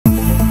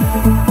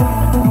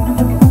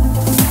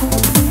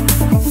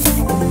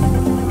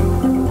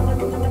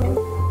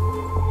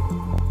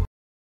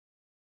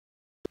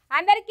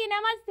అందరికీ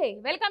నమస్తే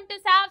welcome to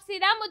సాఫ్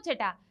సీదా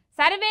ముచ్చట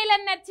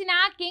సర్వేలను నచ్చిన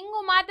కింగ్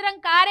మాత్రం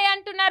కారే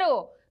అంటున్నారు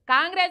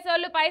కాంగ్రెస్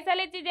వాళ్ళు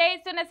పైసలు ఇచ్చి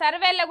చేయిస్తున్న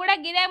సర్వేల్లో కూడా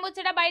గిదే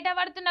ముచ్చట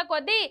బయటపడుతున్న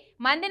కొద్దీ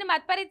మందిని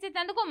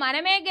మత్పరిచేందుకు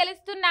మనమే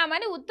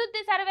గెలుస్తున్నామని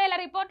ఉత్తుత్తి సర్వేల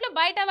రిపోర్ట్లు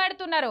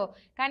బయటపడుతున్నారు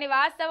కానీ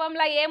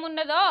వాస్తవంలో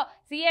ఏమున్నదో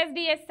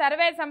సిఎస్డిఎస్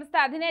సర్వే సంస్థ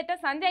అధినేత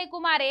సంజయ్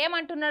కుమార్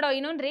ఏమంటున్నాడో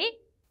ఇనుండ్రి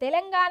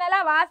తెలంగాణలో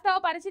వాస్తవ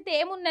పరిస్థితి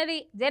ఏమున్నది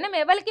జనం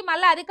ఎవరికి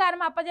మళ్ళీ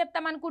అధికారం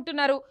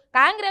అప్పజెప్తామనుకుంటున్నారు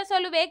కాంగ్రెస్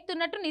వాళ్ళు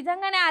వేస్తున్నట్టు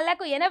నిజంగానే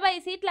వాళ్ళకు 80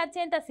 సీట్లు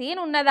వచ్చేంత సీన్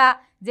ఉన్నదా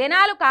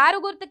జనాలు కారు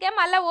గుర్తుకే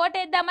మళ్ళీ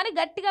ఓటేద్దామని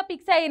గట్టిగా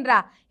ఫిక్స్ అయ్యిండ్రా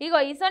ఇగో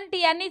ఇసొంటి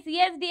అన్ని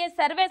సిఎస్డిఎస్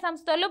సర్వే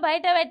సంస్థలు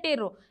బయట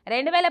పెట్టిర్రు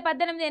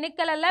 2018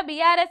 ఎన్నికలలో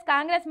బీఆర్ఎస్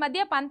కాంగ్రెస్ మధ్య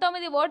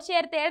 19 ఓట్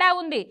షేర్ తేడా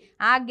ఉంది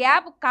ఆ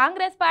గ్యాప్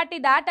కాంగ్రెస్ పార్టీ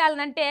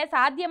దాటాలనంటే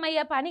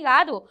సాధ్యమయ్యే పని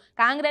కాదు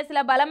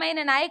కాంగ్రెస్లో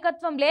బలమైన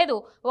నాయకత్వం లేదు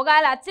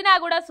ఒకవేళ వచ్చినా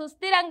కూడా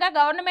సుస్థిరంగా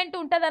గవర్నమెంట్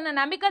ఉంటదన్న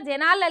నమ్మిక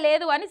జనాల్లో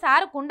లేదు అని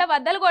సారు కుండ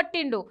బద్దలు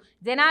కొట్టిండు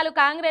జనాలు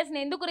కాంగ్రెస్ని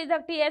ఎందుకు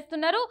రిజెక్ట్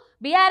చేస్తున్నారు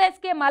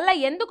బీఆర్ఎస్కే మళ్ళీ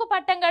ఎందుకు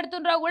పట్టం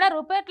కడుతుండ్రో కూడా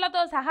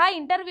రిపోర్ట్లతో సహా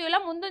ఇంటర్వ్యూలో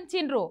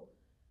ముందుంచిండ్రు.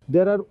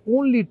 There are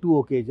only two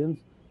occasions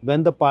when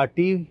the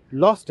party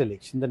lost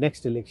election, the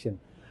next election.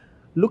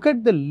 Look at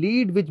the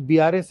lead which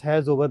BRS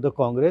has over the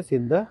Congress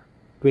in the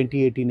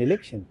 2018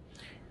 election.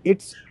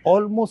 It's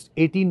almost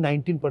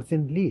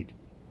 18-19% lead.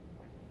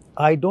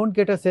 I don't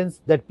get a sense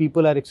that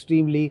people are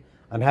extremely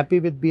unhappy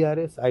with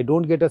BRS. I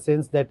don't get a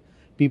sense that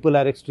people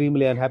are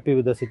extremely unhappy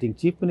with the sitting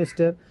chief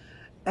minister.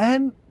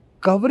 And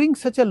covering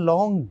such a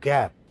long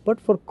gap, but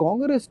for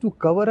Congress to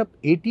cover up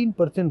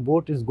 18%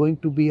 vote is going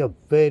to be a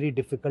very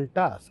difficult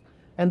task.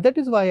 And that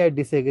is why I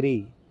disagree,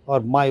 or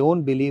my own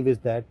belief is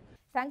that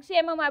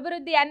సంక్షేమం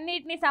అభివృద్ధి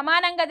అన్నిటిని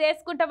సమానంగా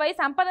చేసుకుంటూ పోయి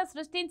సంపద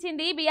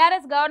సృష్టించింది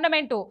BRS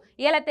government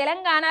ఇలా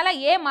తెలంగాణలో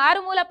ఏ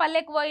మారుమూల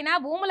పల్లెకు పోయినా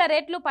భూముల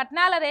రేట్లు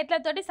పట్టణాల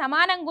రేట్లతోటి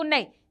సమానంగా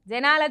ఉన్నాయి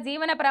జనాల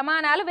జీవన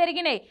ప్రమాణాలు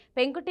పెరిగినాయి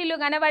పెంకుటిల్లు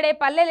కనబడే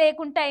పల్లె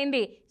లేకుండా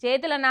అయింది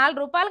చేతుల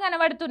 4 రూపాయలు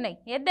కనబడుతున్నాయి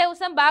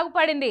ఎద్దేవసం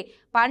బాగుపడింది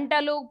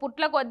పంటలు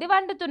పుట్ల కొద్ది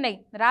వండుతున్నాయి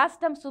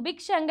రాష్ట్రం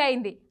సుభిక్షంగా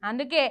అయింది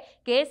అందుకే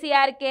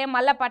కేసీఆర్కే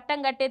మళ్ళా పట్టం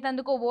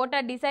కట్టేందుకు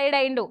ఓటర్ డిసైడ్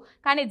అయిండు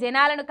కానీ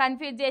జనాలను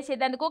కన్ఫ్యూజ్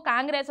చేసేందుకు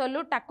కాంగ్రెస్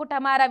వాళ్ళు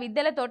టక్కుటమారా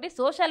విద్యలతోటి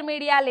సోషల్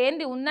మీడియా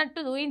లేనిది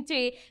ఉన్నట్టు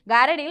ఊహించి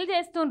గారడీలు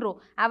చేస్తుండ్రు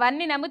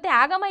అవన్నీ నమ్మితే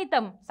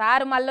ఆగమైతాం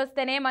సారు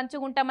మళ్ళొస్తేనే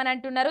మంచుకుంటామని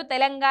అంటున్నారు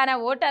తెలంగాణ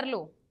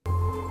ఓటర్లు.